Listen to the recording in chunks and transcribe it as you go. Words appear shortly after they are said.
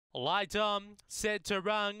Light on, set to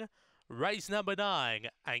run. Race number 9,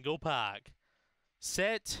 Angle-Park.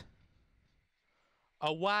 Set.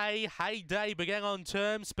 Away, Heyday began on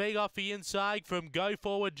term, speed off the inside from Go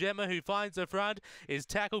Forward Gemma, who finds the front, is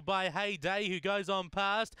tackled by Heyday, who goes on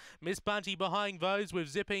past. Miss Bunty behind those with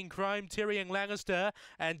Zipping Chrome, Tyrion Lannister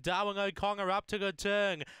and Darwin O'Connor up to the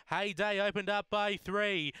turn. Heyday opened up by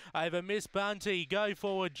 3 over Miss Bunty. Go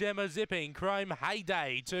Forward Gemma, Zipping Chrome,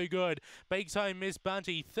 Heyday, too good. Beaks home Miss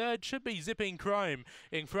Bunty. Third should be Zipping Chrome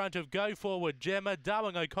in front of Go Forward Gemma.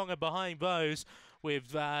 Darwin O'Connor behind those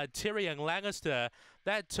with Tyrion Lannister.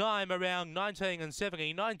 That time around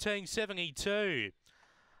 1972.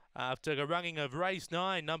 After the running of race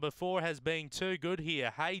 9, number 4 has been too good here.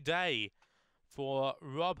 Heyday for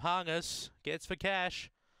Rob Harness. Gets for cash.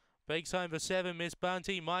 Beaks home for 7, Miss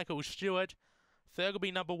Bunty, Michael Stewart. Third will be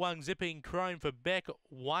number 1, Zipping Chrome for Beck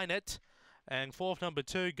Wynett. And fourth, number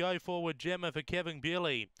 2, Go Forward Gemma for Kevin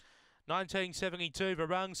Bewley. 1972 the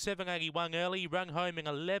run, 781 early, run home in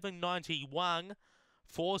 1191,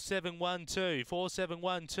 4712.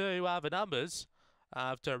 4712 are the numbers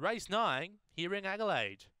after race 9 here in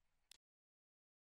Adelaide.